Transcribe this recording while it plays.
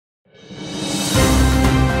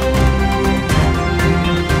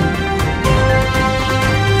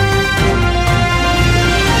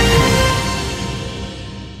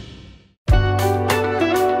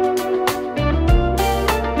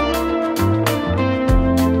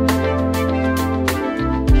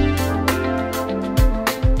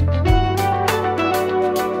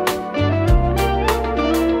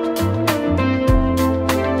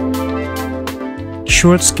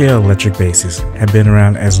Short scale electric basses have been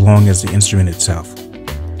around as long as the instrument itself.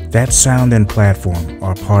 That sound and platform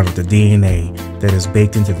are part of the DNA that is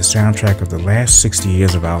baked into the soundtrack of the last 60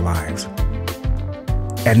 years of our lives.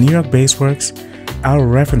 At New York Bassworks, our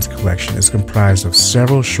reference collection is comprised of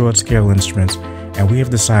several short scale instruments, and we have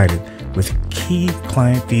decided, with key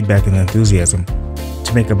client feedback and enthusiasm,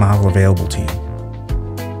 to make a model available to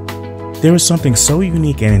you. There is something so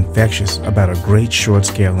unique and infectious about a great short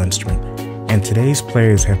scale instrument, and today's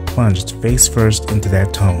players have plunged face first into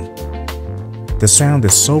that tone. The sound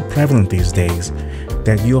is so prevalent these days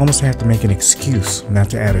that you almost have to make an excuse not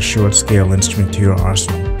to add a short scale instrument to your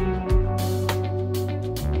arsenal.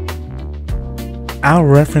 Our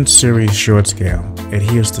reference series short scale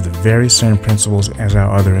adheres to the very same principles as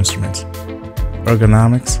our other instruments: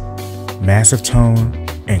 ergonomics, massive tone,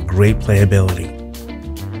 and great playability.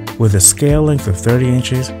 With a scale length of 30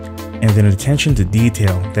 inches and an attention to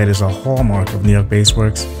detail that is a hallmark of New York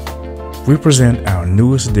Bassworks, we present our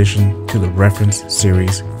newest addition to the Reference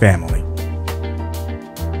Series family.